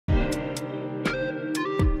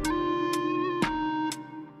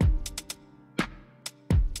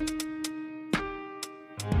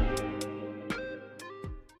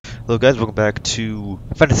Hello guys, welcome back to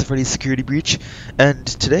Vanessa Freddy's Security Breach, and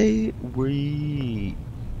today we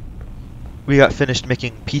got finished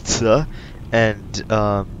making pizza and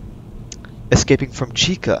escaping from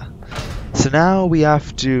Chica. So now we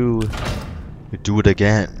have to do it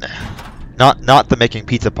again. Not the making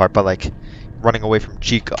pizza part, but like running away from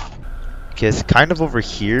Chica. Okay, it's kind of over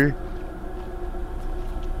here.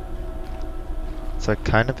 So I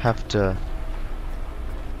kind of have to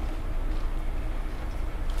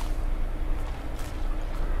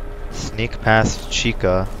sneak past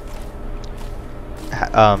Chica.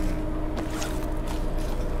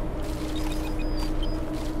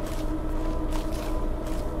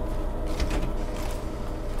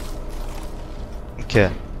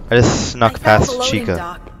 Okay, I just snuck past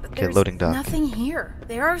Chica. Okay, loading dock. Nothing here.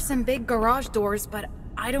 There are some big garage doors, but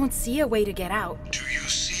I don't see a way to get out. Do you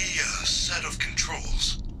see a set of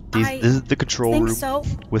controls? This is the control room so.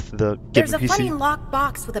 with the There's a PC. funny locked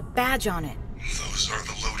box with a badge on it. Those are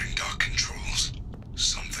the loading dock controls.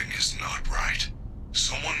 Something is not right.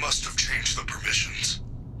 Someone must have changed the permissions.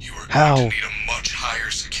 You are going to need a much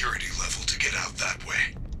higher security level to get out that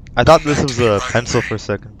way. I thought this was a pencil for a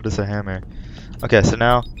second, but it's a hammer. Okay, so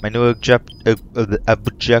now my new objective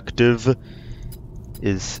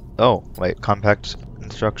is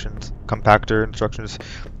compactor instructions.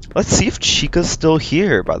 Let's see if Chica's still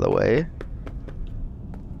here, by the way.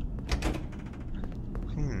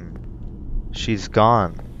 She's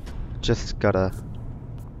gone. Just gotta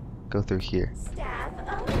go through here. Staff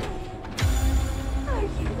only. Are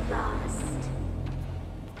you lost?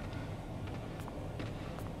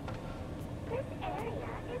 This area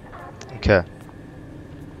is up. Okay.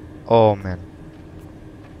 Oh man.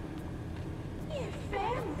 Your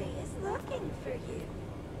family is looking for you.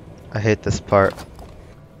 I hate this part.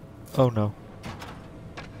 Oh no.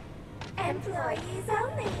 Employees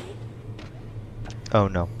only. Oh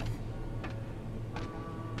no.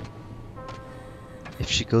 If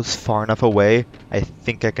she goes far enough away, I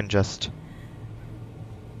think I can just...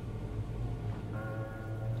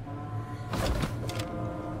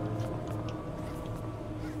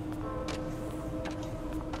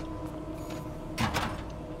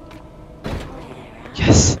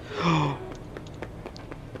 Yes!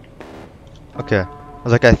 Okay. I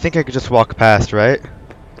was like, I think I could just walk past, right?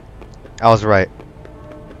 I was right.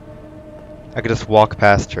 I could just walk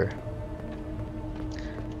past her.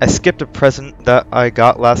 I skipped a present that I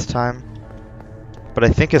got last time, but I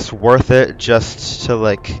think it's worth it just to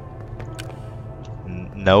like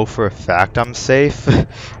know for a fact I'm safe,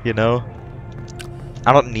 you know?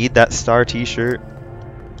 I don't need that star t-shirt,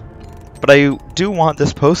 but I do want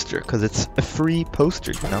this poster because it's a free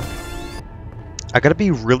poster, you know? I gotta be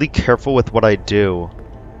really careful with what I do.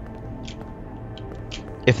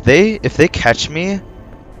 If they catch me,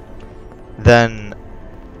 then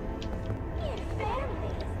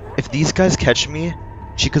if these guys catch me,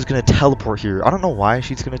 Chica's gonna teleport here. I don't know why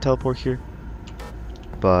she's gonna teleport here,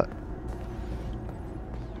 but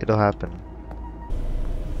it'll happen.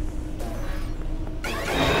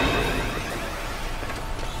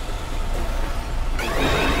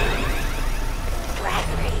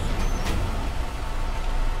 Gregory.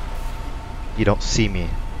 You don't see me.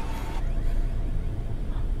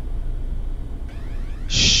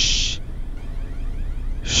 Shh.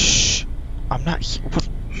 Shh. I'm not here.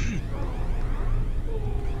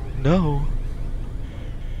 No.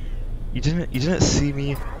 You didn't see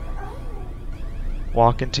me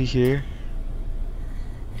walk into here.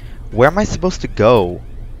 Where am I supposed to go?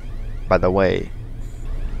 By the way.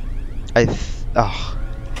 Ugh.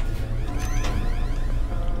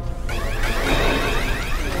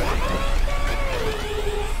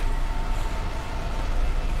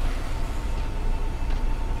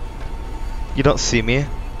 You don't see me?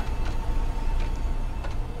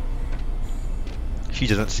 She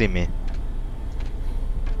doesn't see me.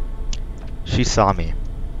 She saw me.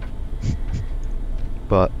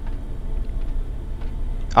 But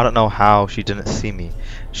I don't know how she didn't see me.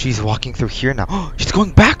 She's walking through here now. She's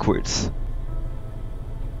going backwards.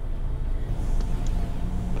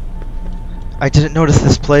 I didn't notice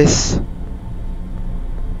this place.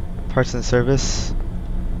 Parts and service.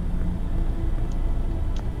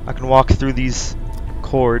 I can walk through these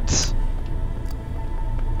cords.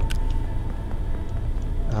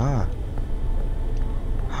 Ah.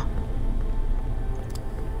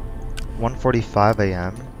 1:45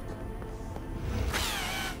 a.m.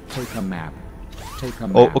 Take a map. Take a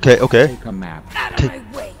map. Oh, okay. Take a map. Out of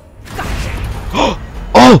my way. Gotcha.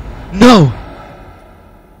 Oh no!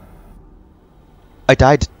 I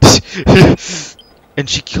died. And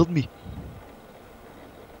she killed me.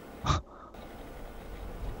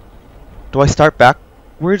 Do I start back?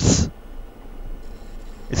 Where's...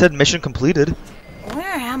 It said mission completed. Where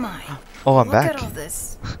am I? Oh, I'm Look back. at all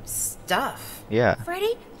this stuff. Yeah.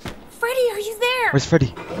 Freddy? Freddy, are you there? Where's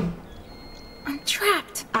Freddy? I'm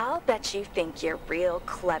trapped. I'll bet you think you're real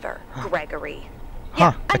clever, Gregory.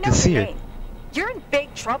 Huh, Yeah, I know can see your it. name. You're in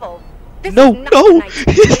big trouble. This No, is not no! the night to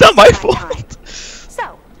It's not my waste fault! time.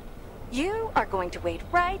 So, you are going to wait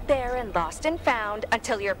right there in Lost and Found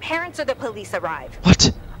until your parents or the police arrive.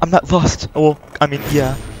 What? I'm not lost. Oh, well, I mean,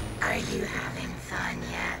 yeah. Are you having fun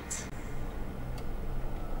yet?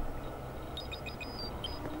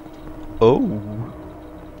 Oh.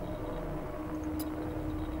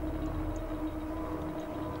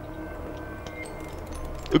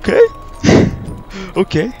 Okay.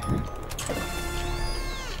 Okay.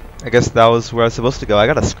 I guess that was where I was supposed to go. I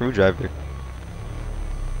got a screwdriver.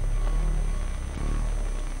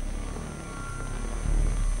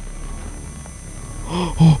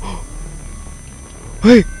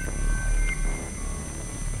 Hey!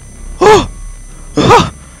 Oh!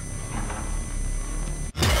 Ah!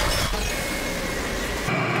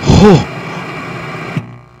 Oh!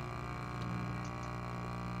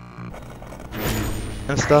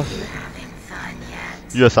 And stuff.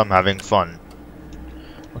 Yes, I'm having fun.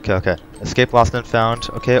 Okay, okay. Escape lost and found.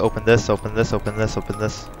 Okay, open this, open this, open this, open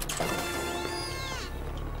this.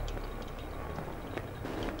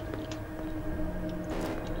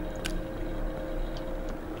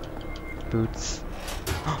 Boots.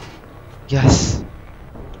 Yes!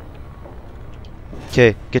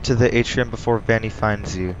 Okay, get to the atrium before Vanny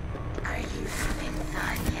finds you. Are you having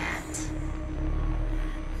fun yet?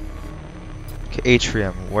 Okay,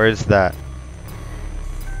 atrium, where is that?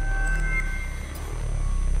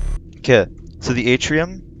 Okay, so the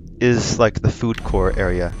atrium is like the food court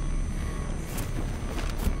area.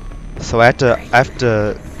 So I have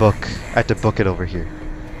to book it over here.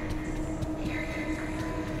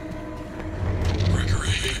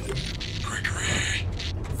 Gregory.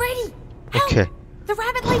 Freddy! Help! Okay. The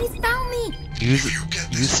rabbit ladies found me!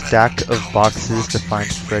 Use stack of boxes to find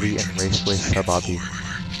Freddy and Raceway Subobby.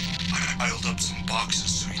 I piled up some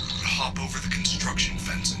boxes so you could hop over the construction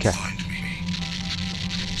fence and find me.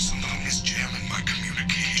 Someone is jamming my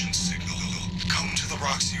communication signal. Come to the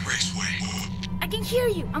Roxy Raceway. I can hear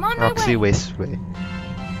you. I'm on my Roxy way. Raceway.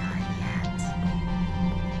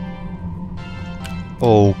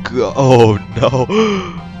 Oh god! Oh no!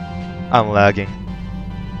 I'm lagging.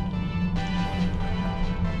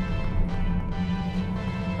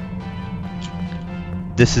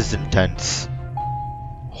 This is intense.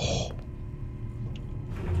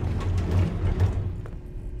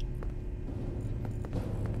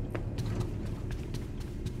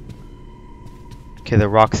 Okay, the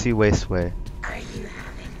Roxy Raceway. Are you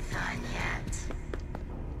having fun yet?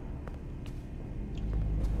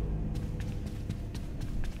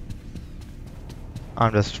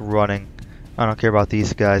 I'm just running. I don't care about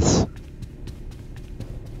these guys.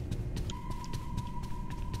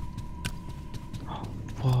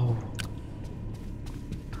 Whoa.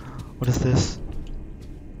 What is this?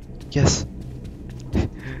 Yes.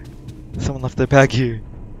 Someone left their bag here.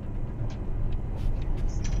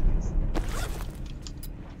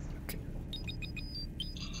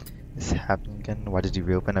 This happened again. Why did he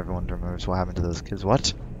reopen? Everyone remembers what happened to those kids.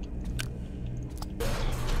 What?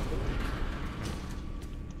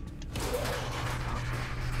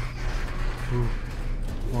 Ooh.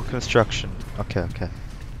 More construction. Okay, okay.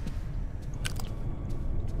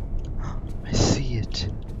 I see it.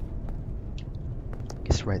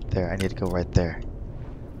 It's right there. I need to go right there.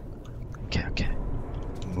 Okay, okay.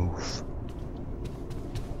 Move.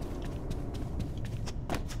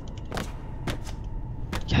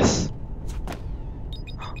 Yes.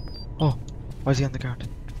 Oh, why is he on the ground?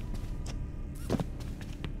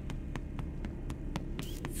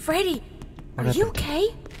 Freddy, What are you happened? okay?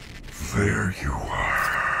 There you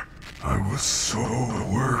are. I was so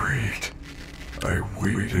worried. I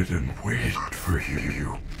waited and waited for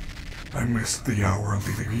you. I missed the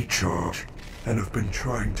hourly recharge and have been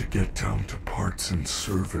trying to get down to parts and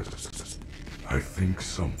service. I think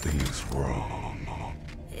something is wrong.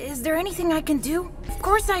 Is there anything I can do? Of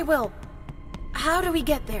course I will. How do we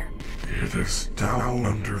get there? It is down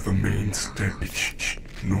under the main stage.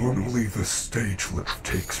 Normally the stage lift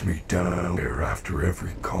takes me down there after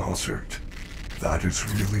every concert. That is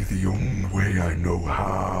really the only way I know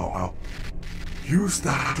how. Use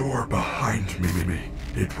that door behind me.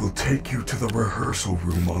 It will take you to the rehearsal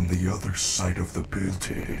room on the other side of the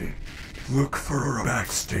building. Look for a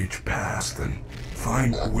backstage pass, then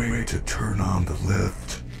find a way to turn on the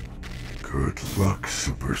lift. Good luck,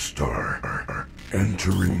 superstar.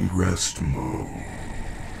 Entering rest mode.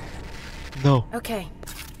 No. Okay,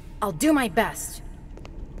 I'll do my best.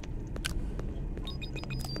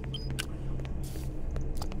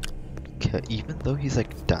 Okay, even though he's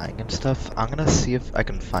like dying and stuff, I'm gonna see if I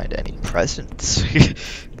can find any presents.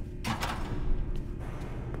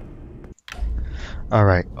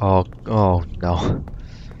 Alright, oh no.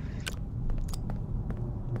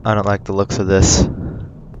 I don't like the looks of this.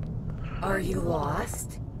 Are you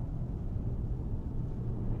lost?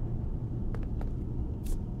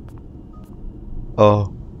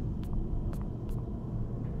 Oh.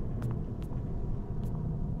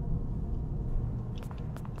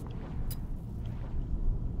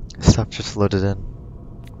 Stuff just loaded in.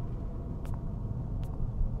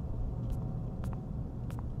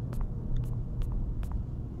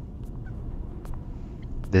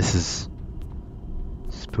 This is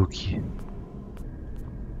spooky.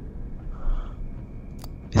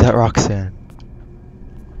 Is that Roxanne?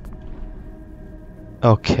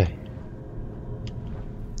 Okay.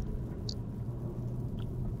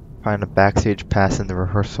 Find a backstage pass in the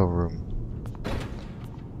rehearsal room.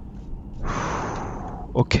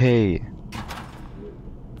 Okay.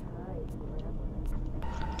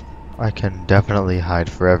 I can definitely hide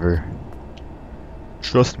forever.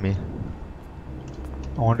 Trust me.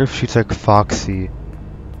 I wonder if she's like Foxy.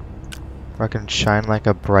 Or I can shine like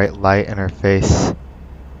a bright light in her face.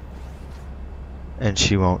 And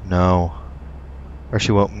she won't know. Or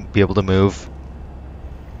she won't be able to move.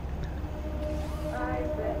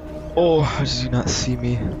 Oh, how does he not see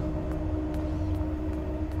me?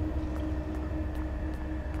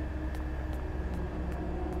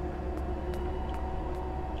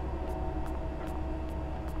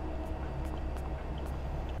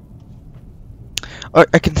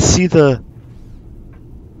 I can see the...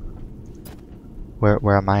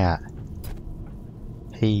 Where am I at?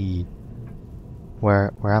 Hey.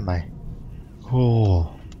 Where am I?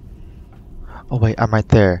 Oh. Oh wait, I'm right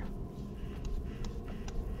there.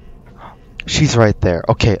 She's right there.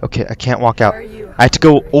 Okay, I can't walk out. I have to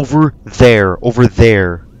go over there.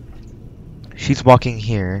 She's walking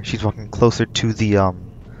here. She's walking closer to the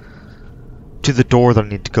door that I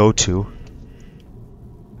need to go to.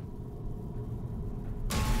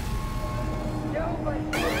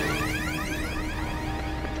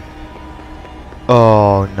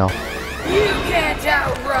 Oh no. You can't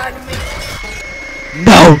outrun me!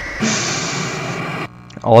 No!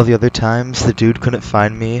 All the other times the dude couldn't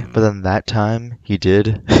find me, but then that time he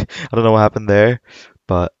did. I don't know what happened there,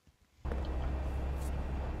 but...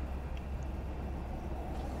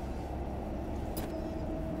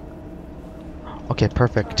 Okay,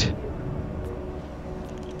 perfect. You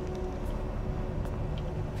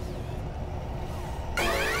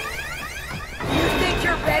think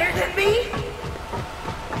you're better than me?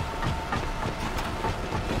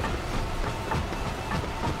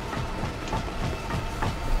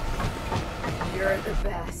 You're the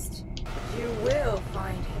best. You will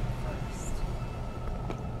find him first.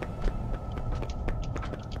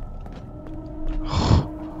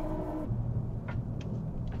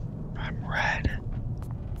 I'm red.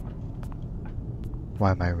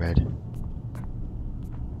 Why am I red?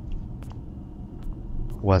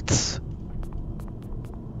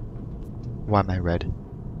 Why am I red?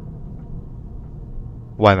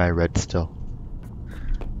 Why am I red still?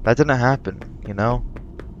 That didn't happen, you know?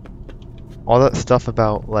 All that stuff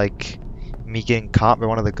about, like, me getting caught by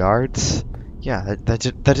one of the guards, yeah, that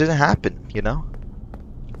didn't happen, you know?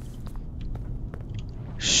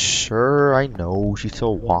 Sure, I know she's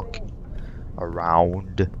still walking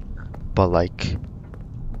around, but, like,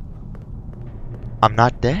 I'm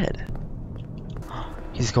not dead.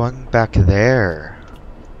 He's going back there.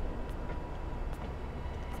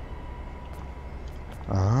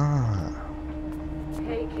 Ah.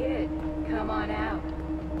 Hey kid, come on out.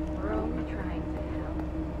 We're only trying to help.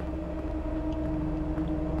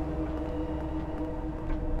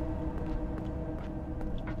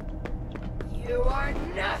 You are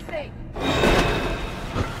nothing!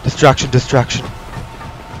 Distraction.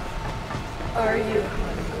 Are you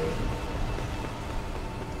hungry?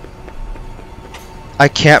 I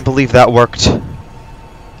can't believe that worked.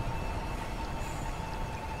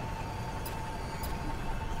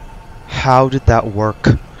 How did that work?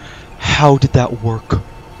 How did that work?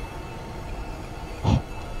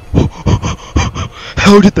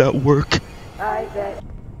 How did that work? I bet.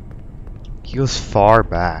 He goes far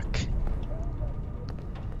back.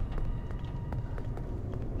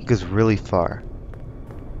 He goes really far.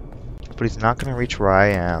 But he's not gonna reach where I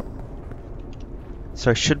am.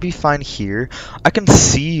 So I should be fine here. I can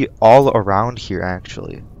see all around here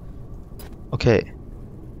actually. Okay.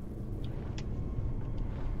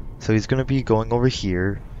 So he's gonna be going over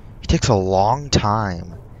here. He takes a long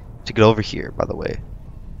time. to get over here, by the way.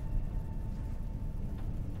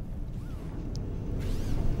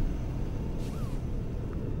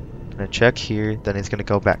 Gonna check here, then he's gonna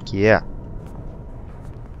go back. Yeah.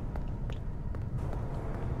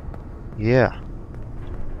 Yeah.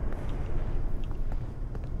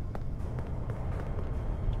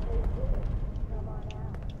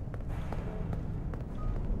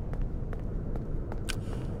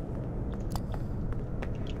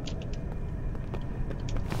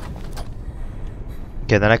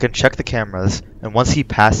 Okay, then I can check the cameras, and once he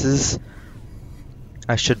passes,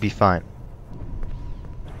 I should be fine.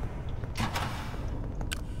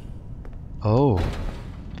 Oh,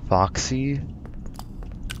 Foxy.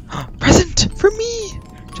 Present for me!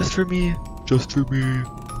 Just for me. Just for me.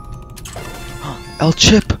 El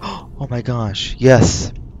Chip! Oh my gosh,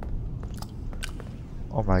 yes.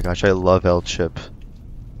 Oh my gosh, I love El Chip.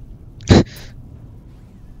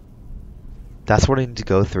 That's what I need to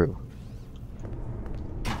go through.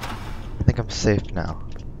 I think I'm safe now.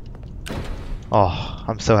 Oh,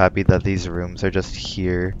 I'm so happy that these rooms are just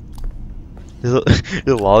here. There's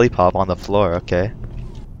a lollipop on the floor, okay.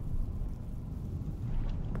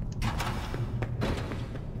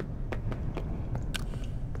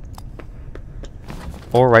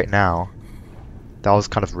 Or right now. That was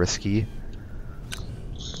kind of risky.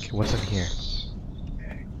 Okay, what's in here?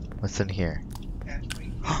 What's in here?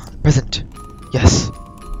 Present! Yes!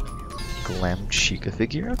 Glamrock Chica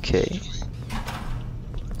figure, okay.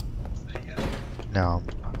 Now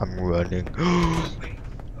I'm running.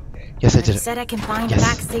 Yes, I did it. Said I can find a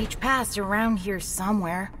backstage pass around here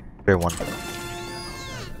somewhere. Fair one.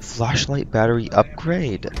 Flashlight battery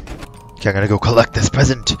upgrade. Okay, I'm gonna go collect this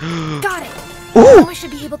present. Got it! Ooh! Now I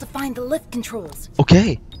should be able to find the lift controls.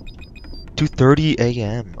 Okay. 2:30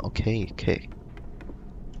 a.m. Okay, okay.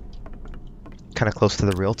 Kinda close to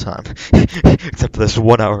the real time. Except for this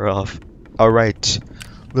 1 hour off. Alright.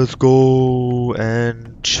 Let's go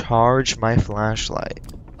and charge my flashlight.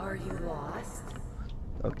 Are you lost?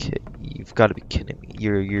 Okay, you've got to be kidding me.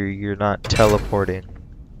 You're not teleporting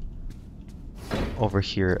over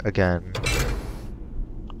here again.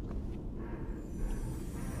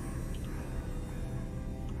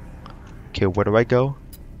 Okay, where do I go?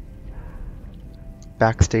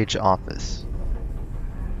 Backstage office.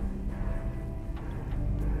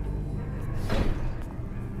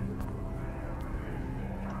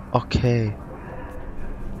 Okay.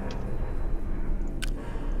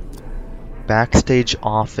 Backstage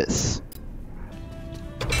office.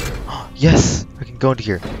 Yes, I can go into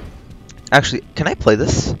here. Actually, can I play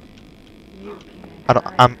this? I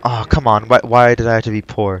don't. Oh, come on. Why did I have to be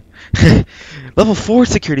poor? Level 4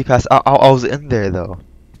 security pass. I was in there though.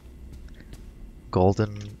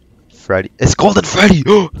 Golden Freddy. It's Golden Freddy.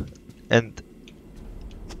 And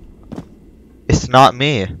it's not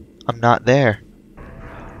me. I'm not there.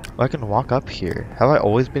 Oh, I can walk up here. Have I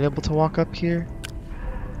always been able to walk up here?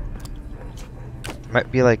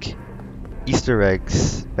 Might be like Easter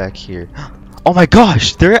eggs back here. Oh my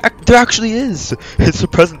gosh, there actually is. It's a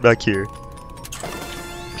present back here.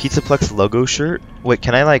 Pizzaplex logo shirt. Wait,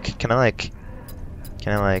 can I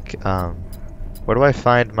where do I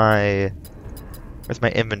find my? Where's my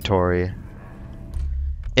inventory?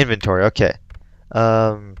 Inventory. Okay.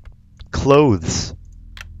 Clothes.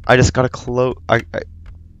 I just got a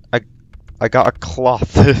I got a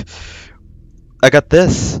cloth. I got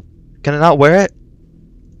this. Can I not wear it?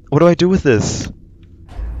 What do I do with this?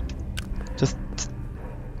 Just...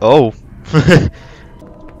 Oh.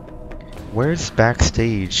 Where's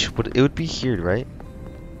backstage? It would be here, right?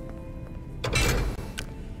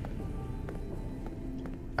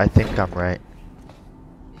 I think I'm right.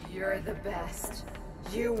 You're the best.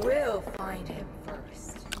 You will find him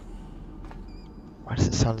first. Why does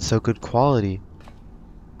it sound so good quality?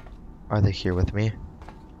 Are they here with me?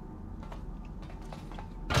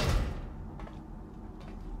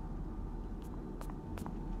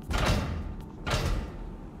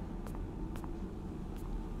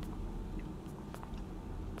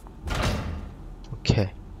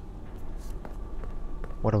 Okay.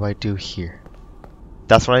 What do I do here?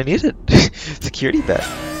 That's what I needed. Security badge.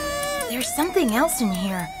 There's something else in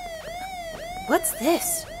here. What's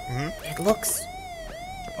this? It looks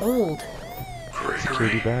old. Gregory,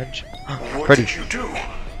 Security badge. what Freddy. did you do?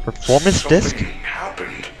 Performance disc? Something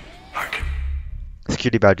happened. I can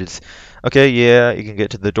Security badges. Okay, yeah, you can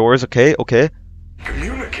get to the doors. Okay, okay.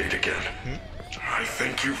 communicate again. I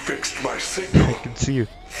think you fixed my I signal. can see you.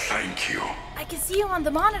 Thank you. I can see you on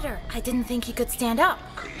the monitor. I didn't think you could stand up.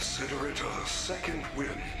 Consider it a second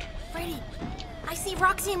wind. Freddy, I see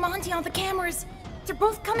Roxy and Monty on the cameras. They're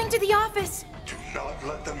both coming to the office. Do not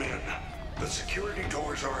let them in. The security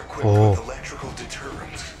doors are equipped Oh. with electrical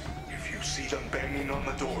deterrents. If you see them banging on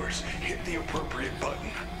the doors, hit the appropriate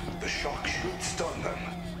button. The shock should stun them.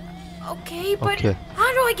 Okay, but Okay.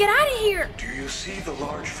 how do I get out of here? Do you see the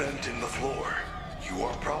large vent in the floor? You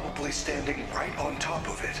are probably standing right on top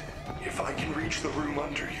of it. If I can reach the room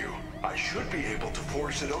under you, I should be able to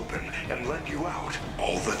force it open and let you out.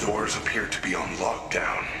 All the doors appear to be on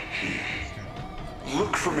lockdown.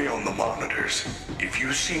 Look for me on the monitors. If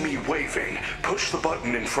you see me waving, push the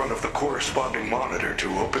button in front of the corresponding monitor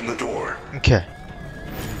to open the door. Okay.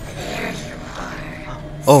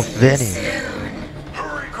 Oh, Vanny.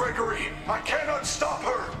 Hurry, Gregory! I cannot stop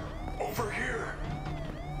her! Over here!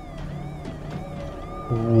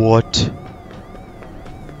 What?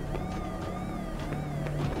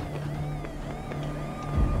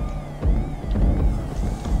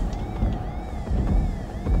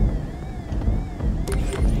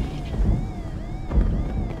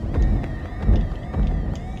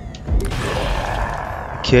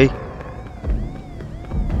 Okay.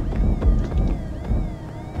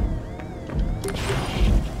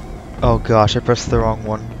 Oh gosh, I pressed the wrong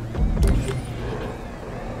one.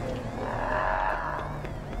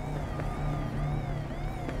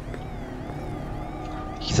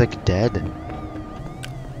 He's like dead.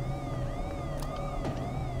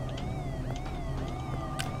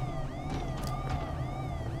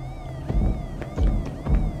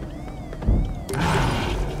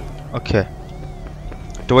 Okay.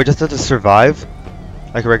 Do I just have to survive?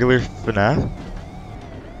 Like regular FNaF?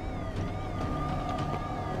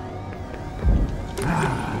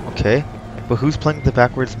 Okay. But who's playing the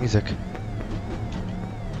backwards music?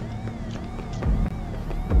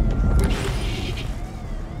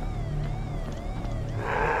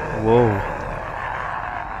 Whoa.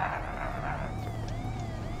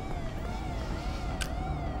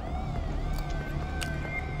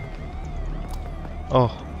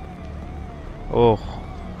 Oh. Oh.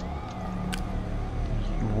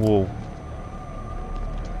 Whoa.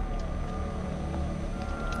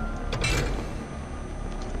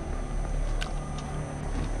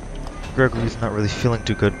 Gregory's not really feeling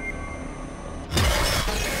too good.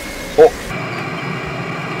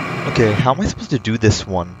 Oh. Okay, how am I supposed to do this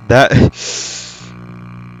one? That.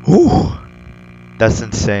 Ooh. That's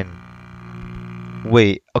insane.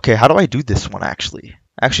 Wait. Okay, how do I do this one actually?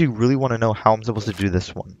 I actually really want to know how I'm supposed to do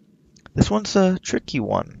this one. This one's a tricky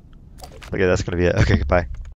one. Okay, that's gonna be it. Okay, goodbye.